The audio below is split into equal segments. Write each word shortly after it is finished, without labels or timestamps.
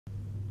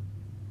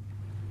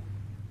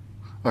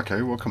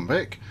Okay, welcome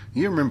back.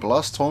 You remember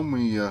last time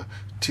we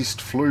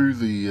test flew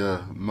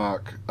the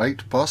Mark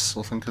 8 bus,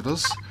 I think it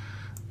is,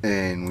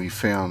 and we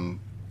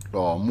found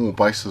more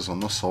bases on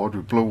this side.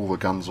 We blew all the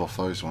guns off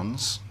those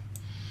ones.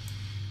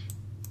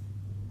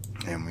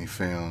 And we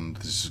found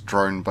there's a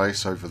drone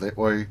base over that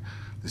way.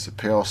 There's a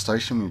power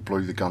station. We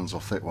blew the guns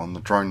off that one.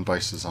 The drone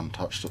base is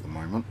untouched at the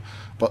moment.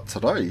 But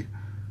today,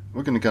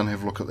 we're going to go and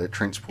have a look at that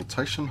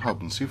transportation hub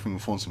and see if we can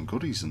find some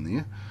goodies in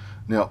there.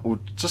 Now, we're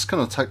just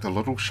going to take the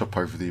little ship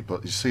over there,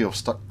 but you see I've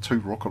stuck 2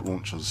 rocket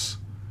launchers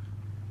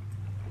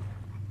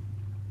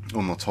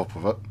on the top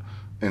of it,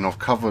 and I've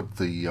covered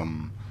the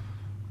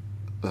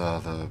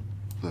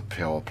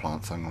power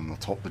plant thing on the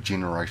top, the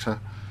generator,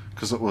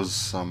 because it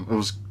was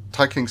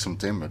taking some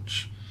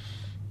damage,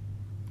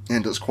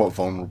 and it's quite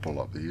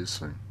vulnerable up there,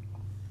 so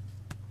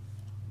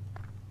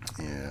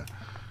yeah.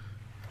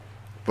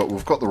 But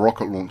we've got the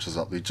rocket launchers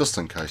up there just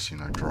in case, you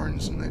know,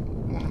 drones and that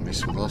want to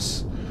mess with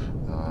us.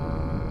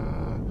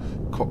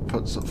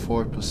 Cockpits at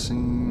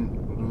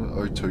 5%.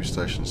 O2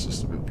 station's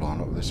just a bit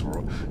blown up. That's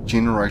alright.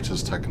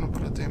 Generator's taken a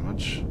bit of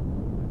damage.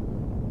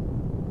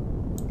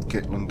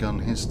 Gatling gun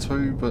has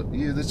 2, but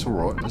yeah, that's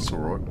alright. That's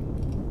alright.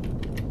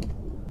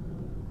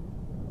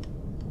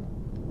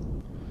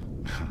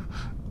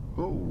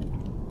 Oh.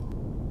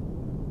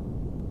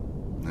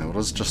 Now it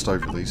is just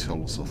over these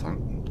hills, I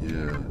think.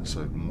 Yeah,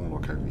 so more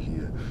like over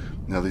here.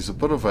 Now there's a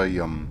bit of a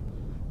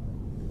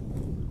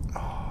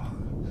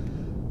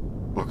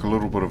like a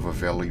little bit of a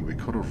valley we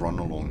could have run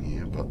along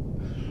here, but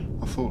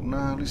I thought,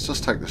 nah, let's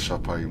just take the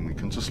ship and we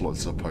can just like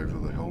zip over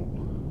the hill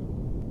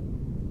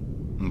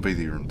and be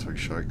there in 2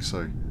 shakes.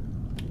 So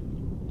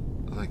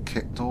are they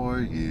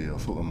cacti? Yeah, I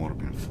thought they might have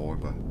been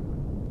fibre.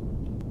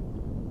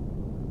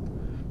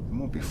 There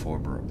might be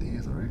fibre up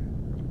there though.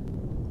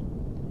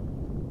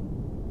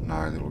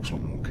 No, that looks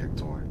like more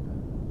cacti.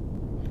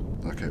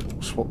 Okay,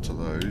 we'll swap to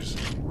those,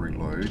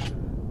 reload,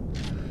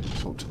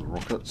 swap to the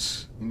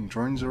rockets. Any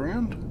drones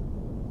around?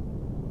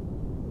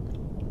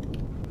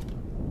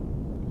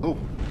 Oh,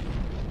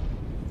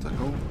 what the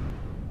hell?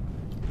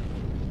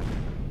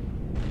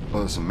 Oh,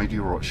 there's a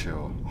meteorite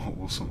shower. Oh,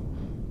 awesome.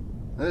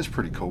 That is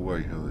pretty cool,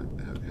 eh? How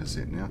is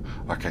that now?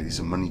 Okay, there's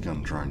a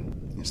minigun drone.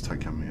 Let's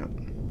take him out.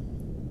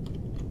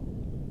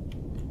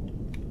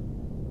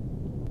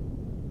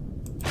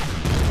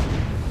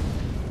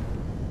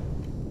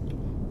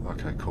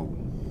 Okay, cool.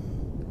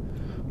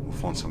 We'll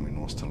find somewhere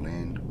nice to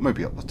land.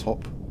 Maybe up the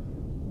top.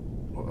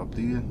 Like up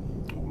there.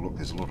 Oh, look,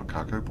 there's a lot of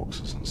cargo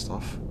boxes and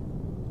stuff.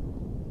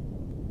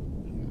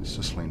 Let's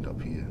just land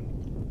up here.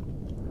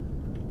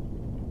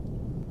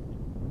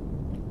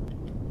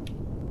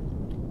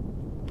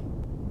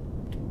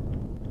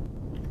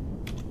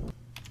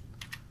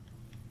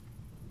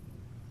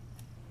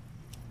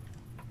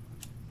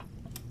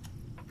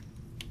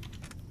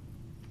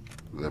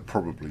 They're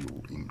probably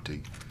all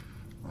empty.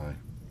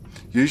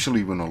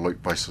 Usually when I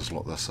loot bases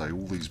like this,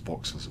 all these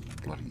boxes are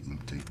bloody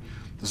empty.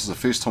 This is the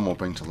first time I've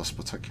been to this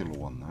particular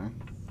one though.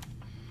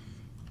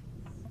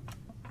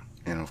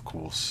 And of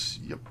course,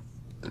 yep,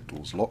 that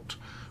door's locked,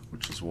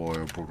 which is why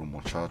I brought all my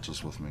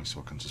charges with me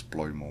so I can just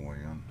blow my way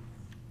in.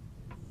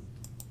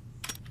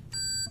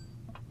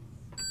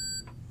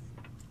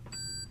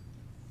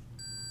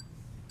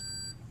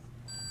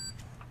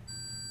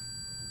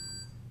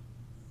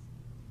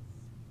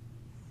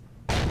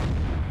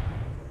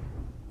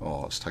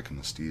 Oh, it's taking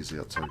the stairs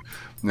out too.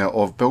 Now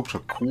I've built a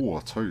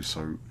core too,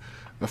 so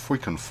if we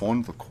can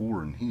find the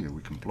core in here,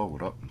 we can blow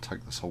it up and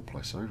take this whole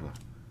place over.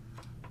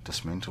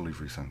 Dismantle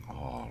everything.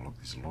 Oh, look,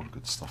 there's a lot of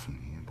good stuff in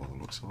here by the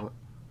looks of it.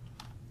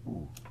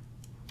 Ooh.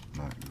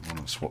 No, we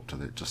want to swap to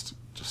that just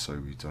so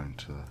we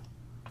don't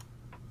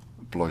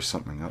blow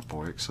something up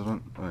by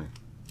accident. Hey.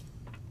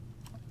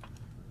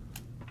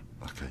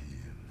 Okay,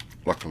 yeah.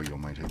 Luckily I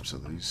made heaps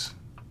of these.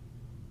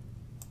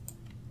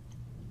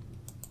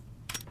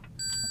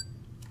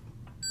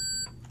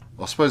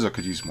 I suppose I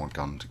could use my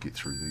gun to get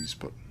through these,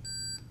 but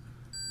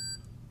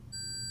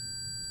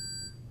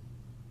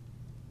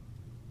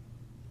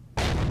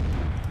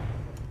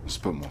it's a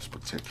bit more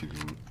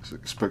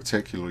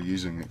spectacular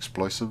using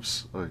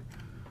explosives. Oh.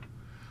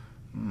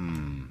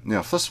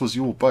 Now, if this was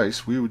your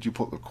base, where would you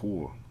put the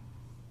core?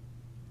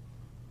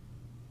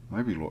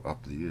 Maybe look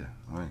up there.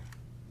 Oh.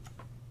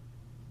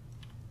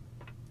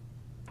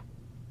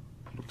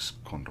 Looks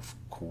kind of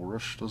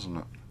core-ish, doesn't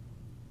it?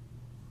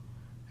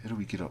 How do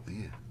we get up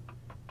there?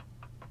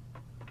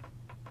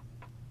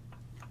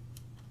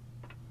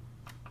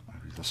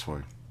 Maybe this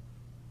way.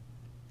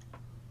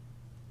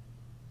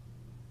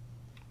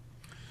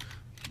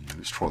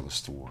 Let's try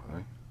this door,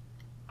 eh?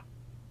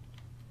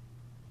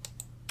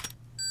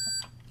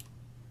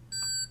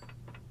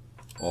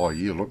 Oh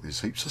yeah, look,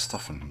 there's heaps of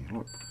stuff in here,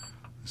 look.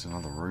 There's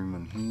another room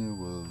in here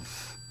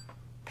with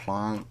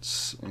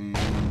plants and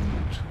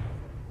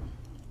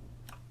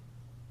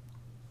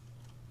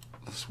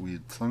this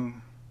weird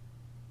thing.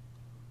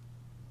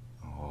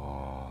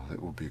 Oh, that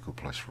would be a good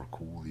place for a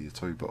core there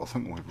too, but I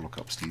think we'll have a look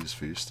upstairs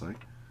first, eh?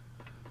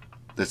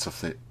 That's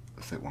if that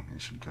one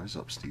actually goes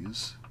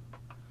upstairs.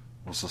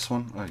 What's this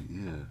one? Oh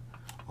yeah.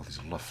 Oh, there's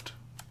a lift.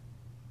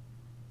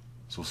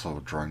 There's also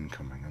a drone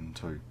coming in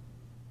too.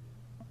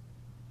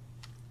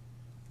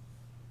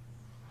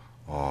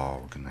 Oh,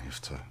 we're going to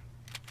have to...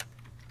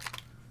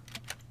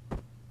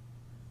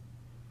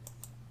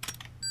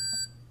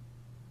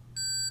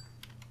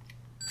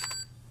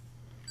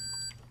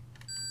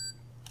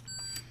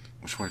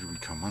 Which way did we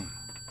come in?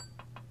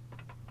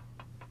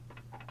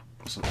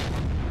 Was it?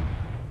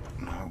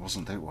 No, it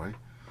wasn't that way.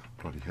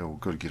 Bloody hell,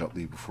 we've got to get up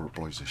there before it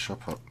blows the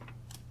ship up.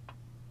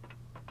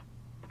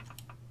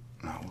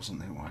 No, it wasn't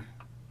that way.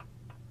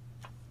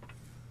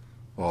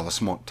 Oh,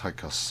 this might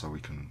take us so we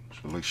can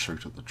at least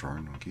shoot at the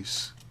drone, I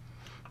guess.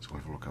 So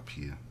we'll have a look up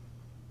here.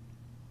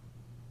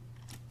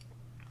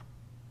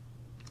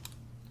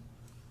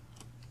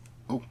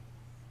 Oh.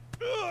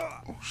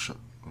 Oh shit,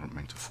 I didn't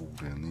mean to fall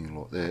down there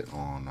like that.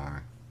 Oh no.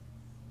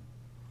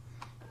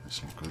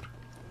 That's not good.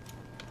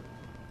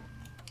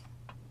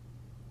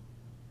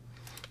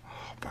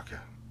 Oh,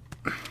 bugger.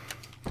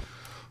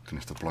 Gonna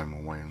have to blow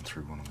my way in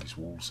through one of these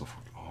walls.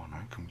 Oh no,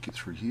 can we get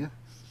through here?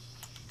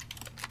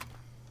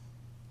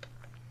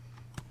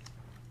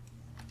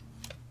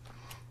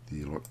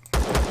 There, look.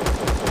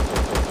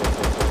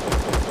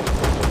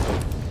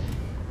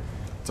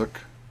 Dick.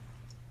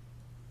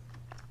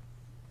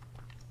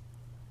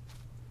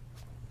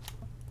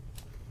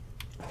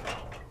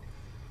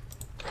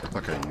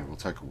 Okay, yeah, we'll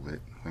take all that,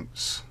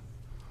 thanks.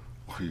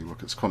 Oh, you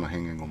look, it's kind of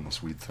hanging on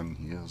this weird thing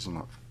here, isn't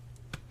it?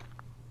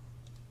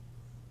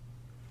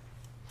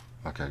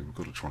 Okay, we've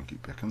got to try and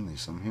get back in there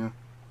somehow.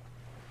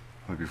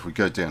 Maybe if we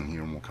go down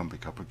here and we'll come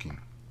back up again.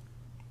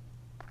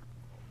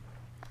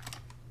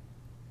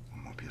 I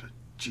might be able to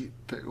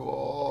jetpack.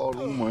 Oh,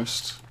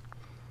 almost.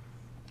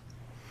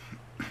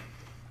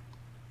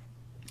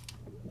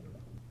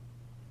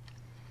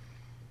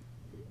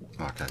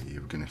 Okay, yeah,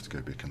 we're going to have to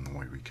go back in the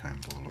way we came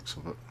by the looks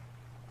of it.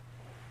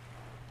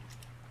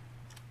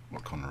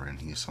 Look on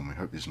around here somewhere.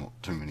 Hope there's not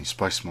too many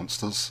space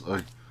monsters.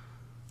 Oh.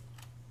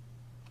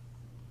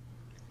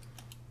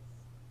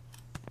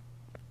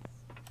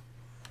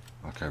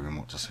 Okay, we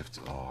might just have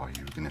to... Oh,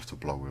 you're going to have to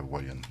blow our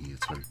way in here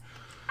too.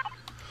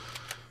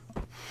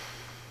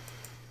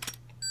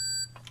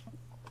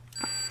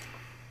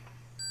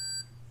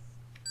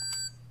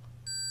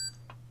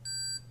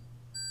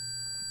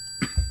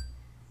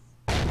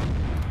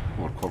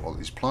 Oh, I quite like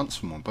these plants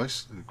for my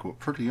base. They're quite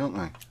pretty, aren't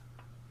they?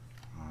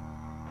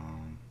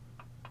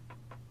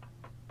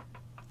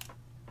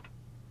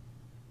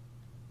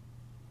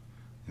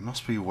 There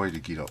must be a way to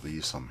get up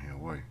there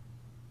somehow, eh?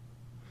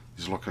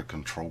 There's like a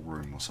control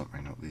room or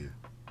something up there.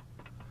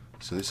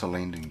 So that's a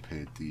landing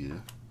pad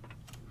there.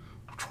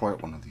 We'll try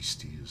out one of these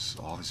stairs.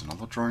 Oh, there's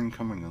another drone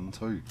coming in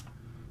too.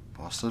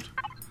 Bastard.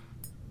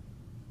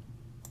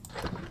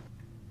 Okay,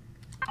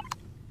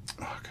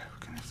 we're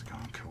going to have to go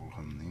and kill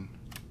him then.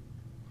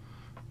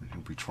 And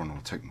he'll be trying to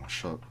attack my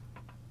ship.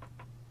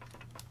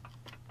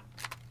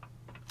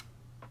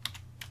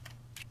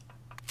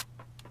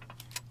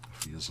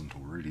 If he isn't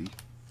already.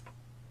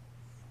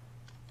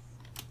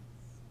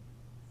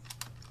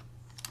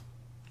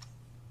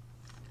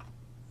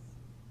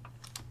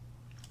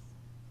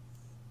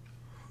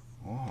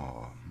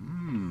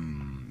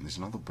 There's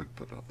another big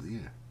bit up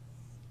there.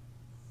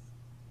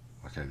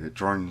 Okay, that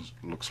drone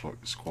looks like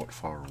it's quite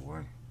far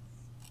away.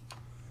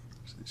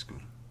 So that's good.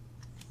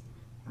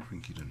 I wonder if we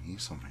can get in here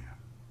somehow.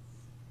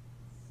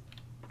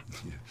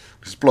 Yeah,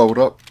 just blow it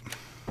up.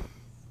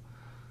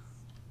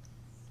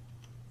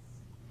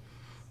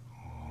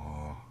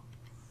 Oh,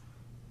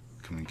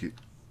 can we get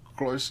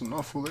close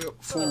enough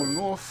without falling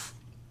off?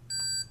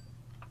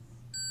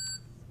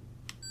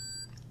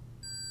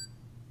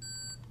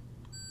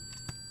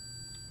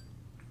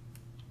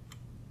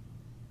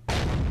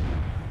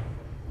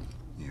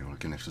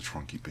 Gonna have to try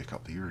and get back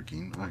up there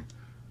again. Eh?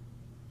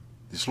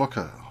 There's like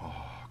a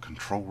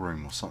control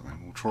room or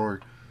something. We'll try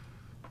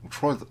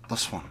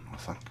this one. I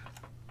think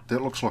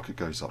that looks like it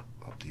goes up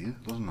there,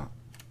 doesn't it?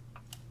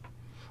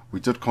 We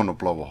did kind of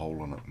blow a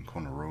hole in it and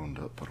kind of ruined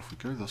it. But if we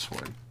go this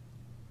way,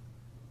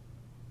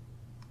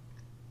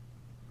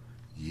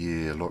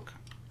 yeah, look.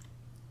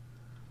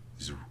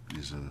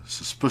 There's a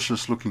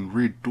suspicious looking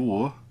red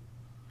door,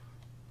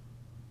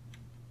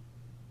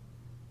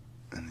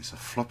 and there's a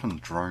flippin'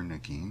 drone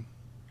again.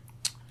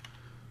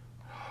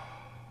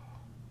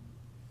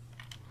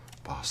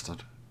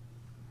 Bastard.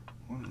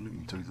 Why don't you let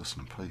me do this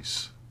in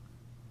peace?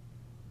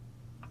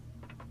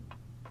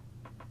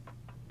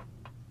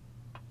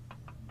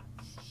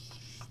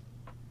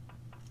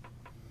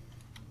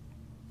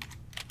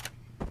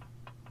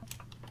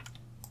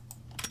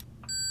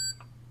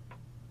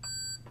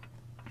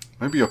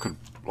 Maybe I could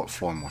like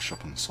fly my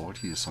ship inside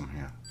here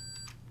somehow.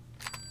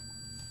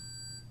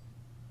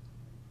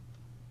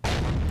 It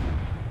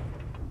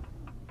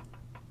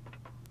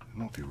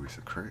might be worth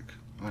a crack.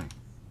 Hey.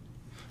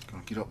 Can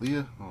I get up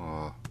there?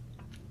 Oh.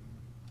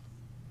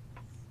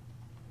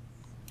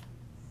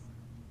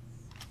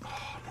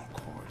 Oh, not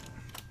quite.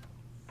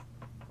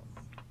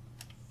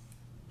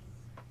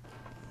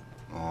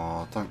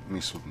 Oh, don't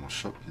mess with my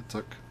ship, you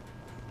dick.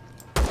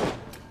 I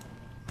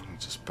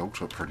just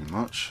built it pretty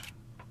much.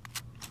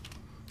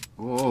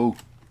 Whoa!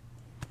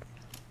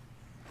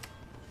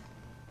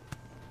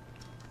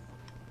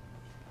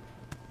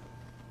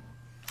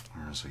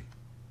 is he?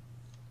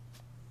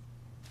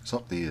 He's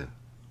up there.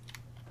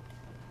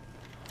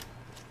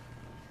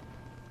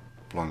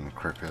 Blowing the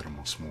crap out of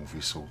my small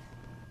vessel.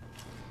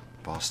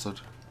 Bastard.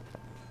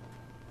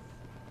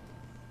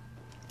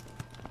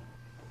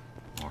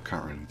 Oh, I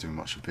can't really do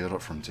much about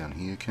it from down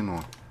here, can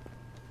I?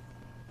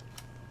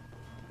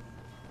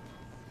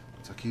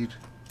 Dickhead.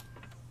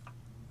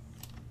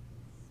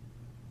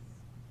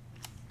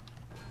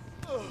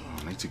 Oh,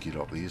 I need to get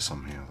up there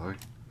somehow though.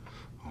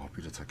 Oh, I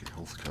better take a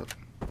health kit.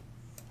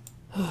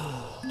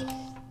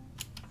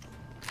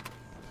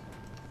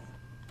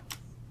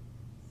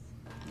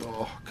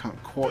 Oh, I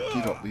can't quite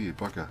get up there,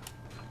 bugger.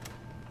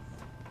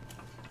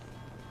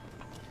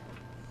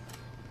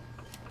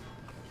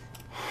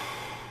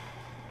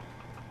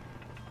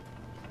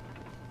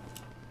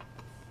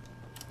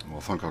 Well, I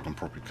think I can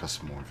probably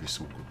kiss my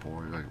vessel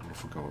goodbye. Hey, what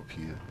if I go up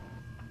here?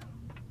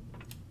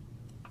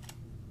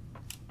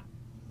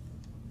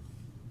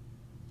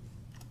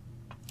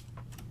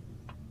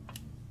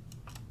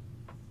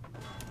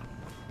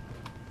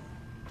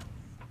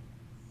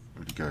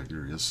 Where'd he go?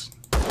 Here he is.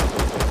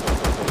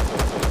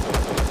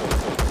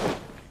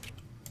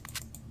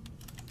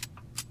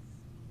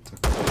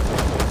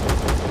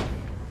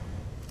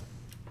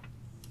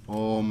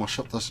 Oh, my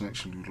ship doesn't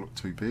actually look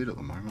too bad at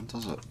the moment,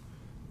 does it?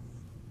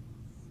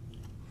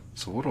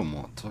 So what I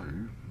might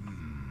do...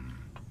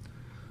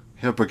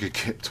 How big a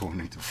gap do I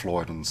need to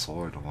fly it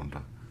inside, I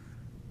wonder?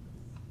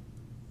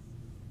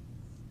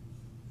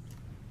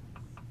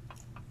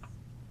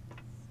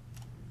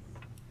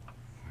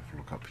 Have a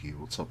look up here.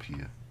 What's up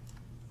here?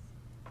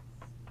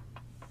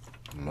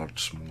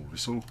 Large, small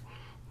vessel.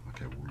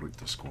 Okay, we'll loot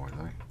this guy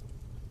though.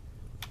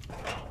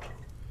 Oh,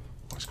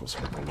 he's got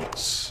some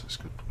bullets. That's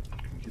good.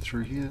 Can we get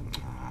through here?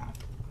 Ah.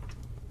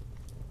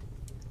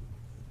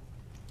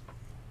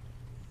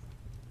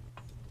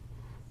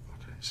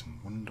 Okay, some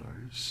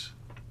windows.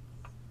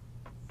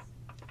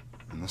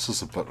 And this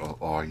is a bit of,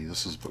 oh yeah,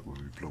 this is a bit where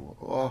we blew up.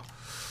 Oh.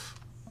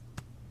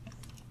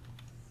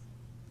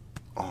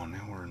 Oh,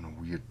 now we're in a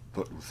weird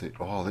bit with that.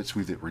 Oh, that's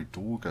where that red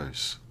door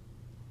goes.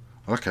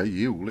 Okay,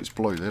 yeah, well let's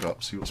blow that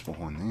up, see what's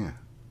behind there.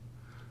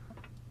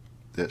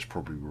 That's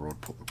probably where I'd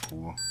put the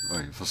core.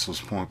 Hey, if this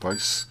was my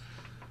base,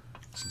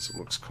 since it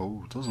looks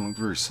cool. It doesn't look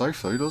very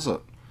safe though, does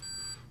it?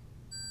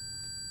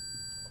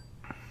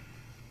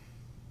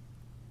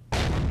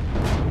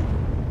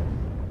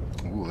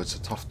 Oh, that's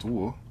a tough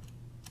door.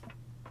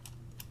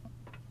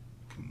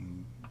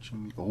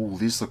 Oh,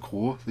 there's the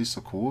core, there's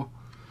the core.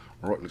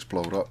 Alright, let's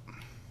blow it up.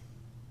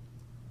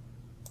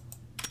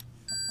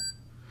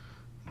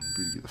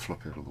 Better get the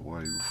flip out of the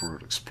way before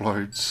it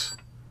explodes.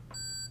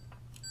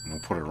 And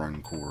we'll put our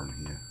own core in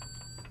here.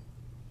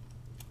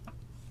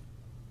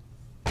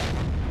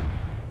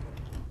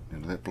 Now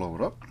did that blow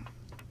it up?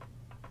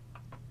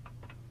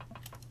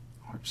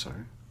 I hope so.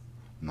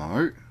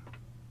 No.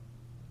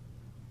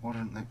 Why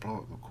didn't that blow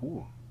up the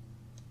core?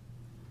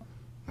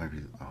 Maybe,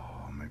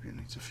 oh, maybe it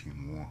needs a few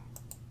more.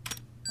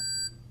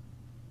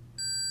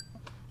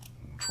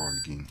 We'll try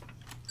again.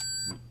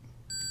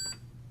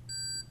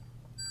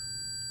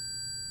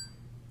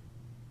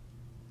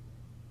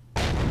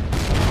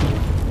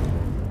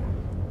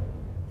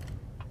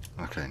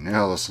 Okay,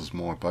 now this is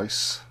my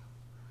base.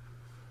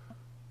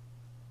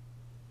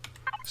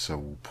 So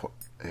we'll put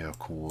our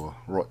core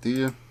right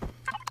there. And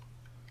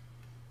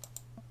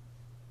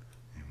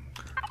we'll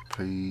go to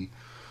P.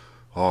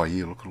 Oh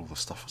yeah, look at all the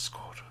stuff it's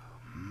got.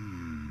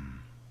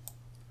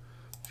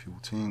 Fuel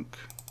tank.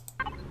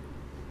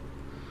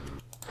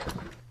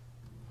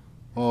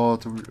 Oh,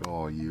 do we?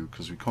 Oh yeah,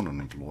 because we kind of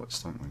need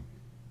lights, don't we?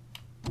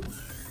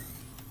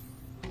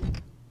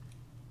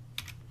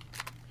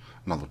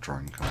 Another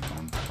drone coming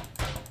in.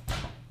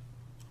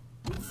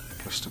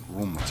 Plastic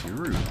raw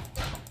material.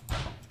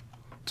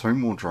 2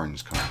 more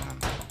drones coming in.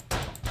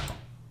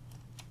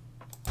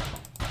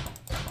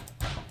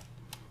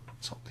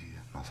 What's up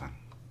there? Nothing.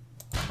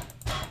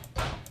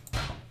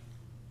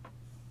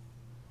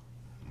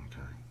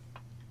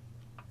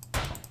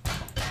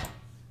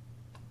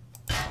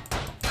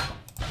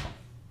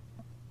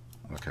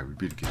 Okay, we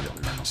better get out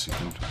there in a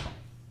second.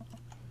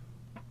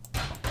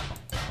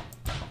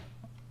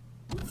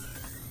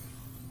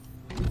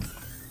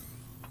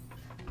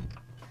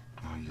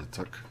 Oh, you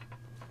dick.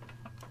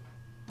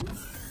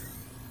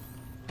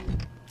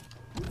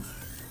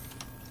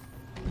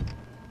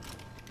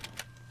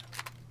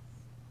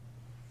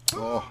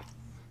 Oh,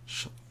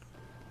 shit.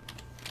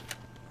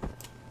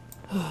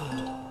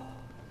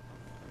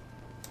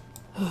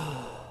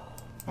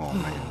 Oh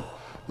man,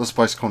 this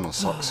base kind of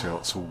sucks how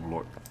it's all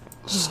like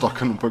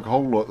stuck in a big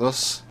hole like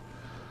this.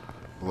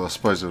 Well, I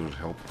suppose it would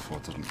help if I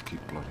didn't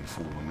keep bloody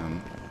falling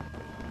in.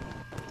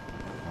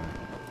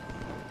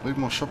 Leave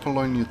my ship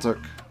alone, you dick.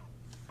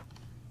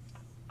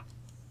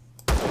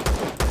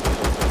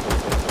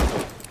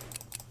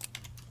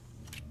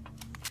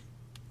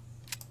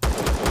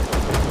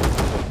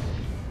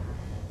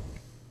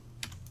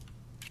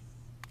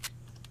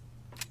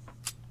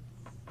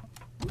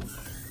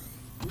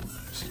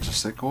 Is it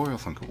just that guy? I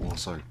think it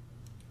was, eh?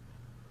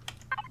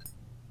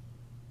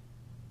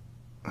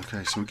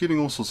 Okay, so we're getting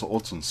all sorts of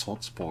odds and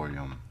sods by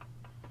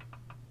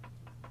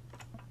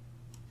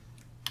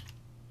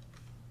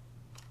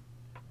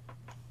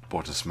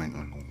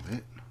dismantling all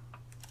that.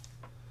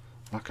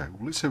 Okay,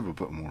 well let's have a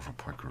bit more of a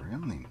poke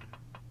around then.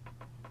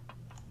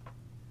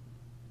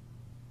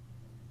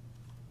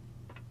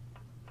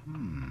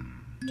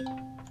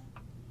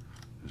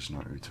 There's no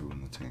O2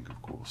 in the tank,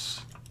 of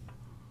course.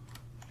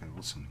 Okay,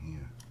 what's in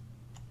here?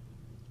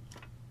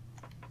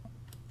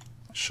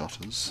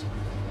 Shutters.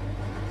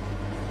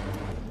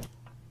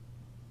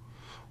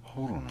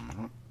 Hold on a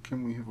minute.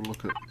 Can we have a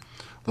look at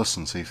this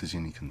and see if there's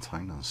any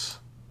containers?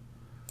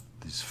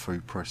 There's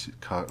food process,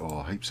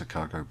 heaps of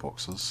cargo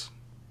boxes.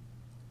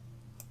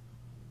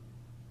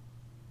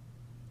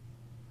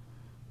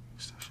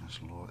 Station's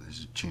light.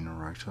 There's a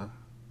generator.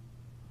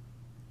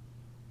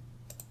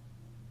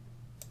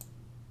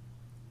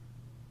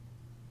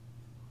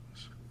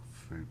 There's a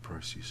food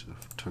processor.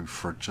 2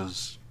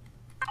 fridges.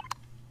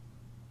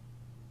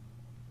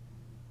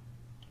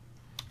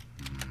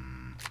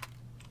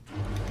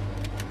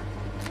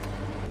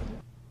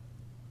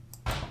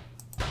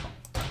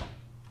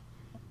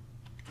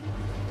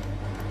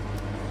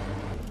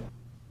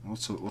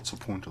 What's the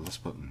point of this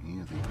button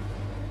here then?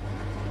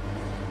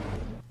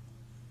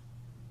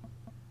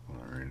 I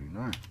don't really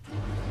know.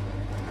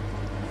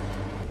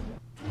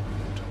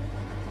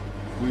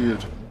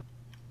 Weird.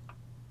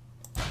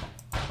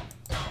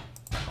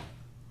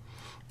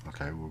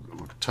 Okay,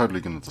 we're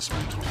totally going to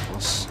dismantle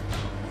this.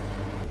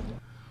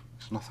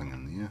 There's nothing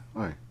in there.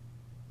 Oh.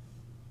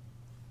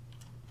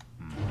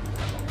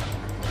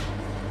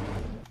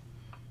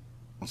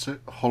 What's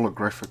that?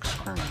 Holographic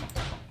screen.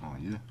 Oh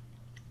yeah.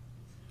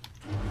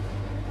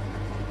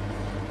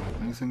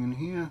 Anything in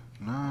here?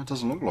 No, it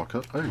doesn't look like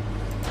it. Oh.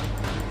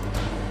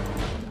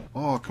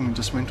 Oh, can we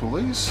dismantle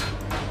these?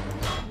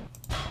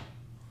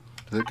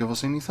 Did that give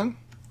us anything?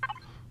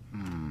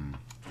 Can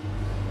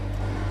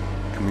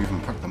we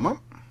even pick them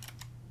up?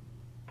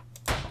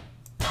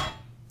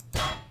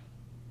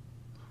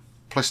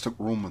 Plastic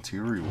raw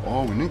material.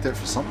 Oh, we need that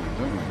for something,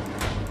 don't we?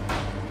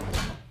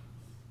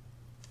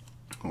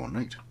 Oh,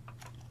 neat.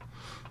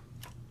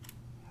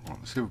 Right,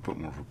 let's have a bit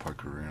more of a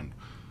poke around.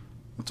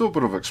 I'll do a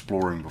bit of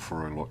exploring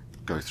before I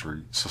go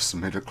through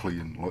systematically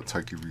and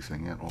take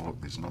everything out. Oh look,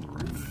 there's another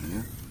room in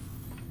here.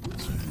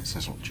 So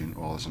that's not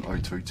there's an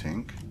O2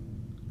 tank.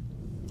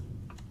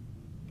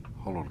 A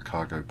whole lot of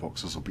cargo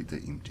boxes. I'll bet they're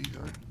empty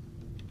though.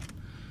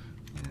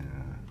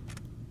 Yeah.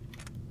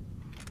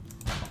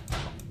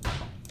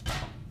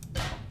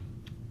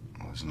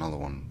 Oh, there's another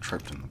one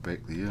trapped in the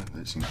back there.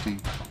 That's empty.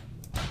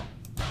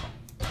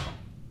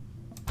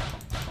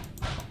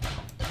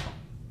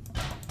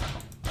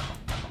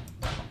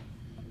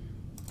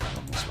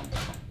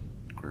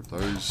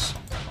 Those.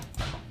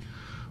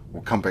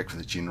 We'll come back for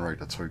the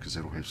generator too because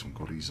that'll have some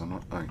goodies in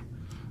it. Oh,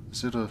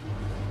 is that a...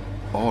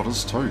 Oh, it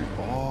is too.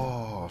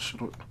 Oh,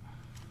 should I...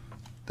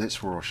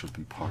 That's where I should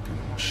be parking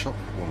my ship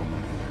while I'm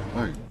in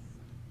here.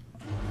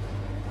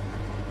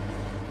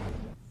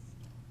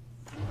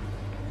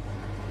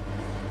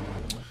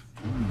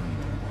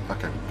 Oh.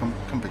 Okay,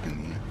 come back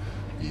in there.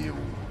 Yeah,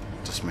 we'll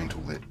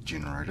dismantle that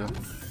generator.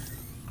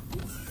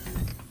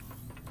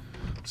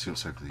 See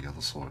what's over the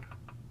other side.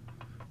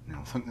 Now,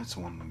 I think that's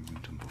the one we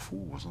went in before,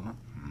 wasn't it?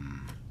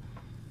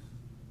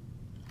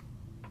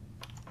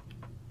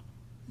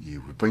 Yeah,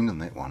 we've been in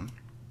that one.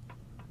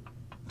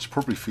 It's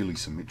probably fairly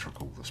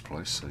symmetrical, this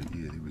place, so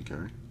yeah, there we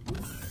go.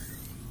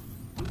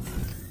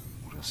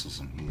 What else is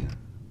in here?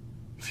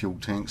 Fuel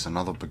tanks,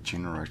 another big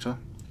generator.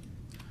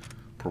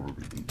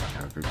 Probably empty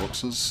cargo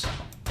boxes.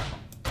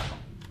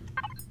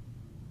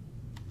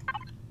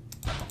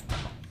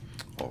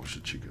 Oh, we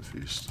should check it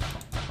first.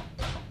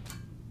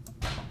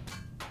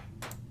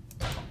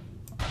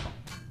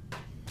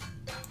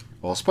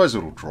 Well, I suppose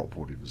it'll drop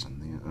whatever's in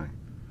there, eh?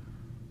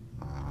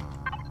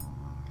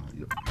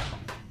 Yep.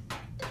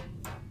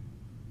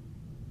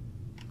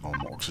 Oh,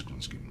 my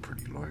oxygen's getting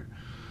pretty low.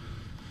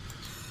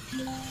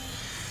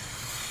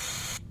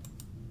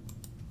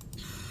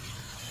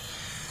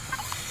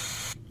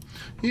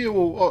 Yeah,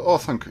 well, I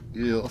think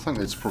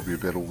that's probably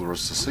about all there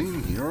is to see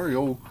in here.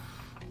 Eh?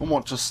 I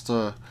might just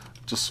sort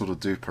of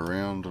derp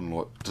around and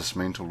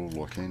dismantle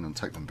all I can and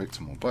take them back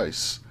to my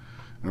base.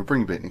 And I'll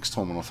bring you back next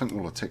time, and I think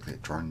we'll attack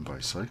that drone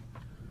base, eh?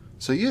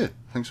 So yeah,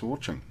 thanks for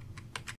watching.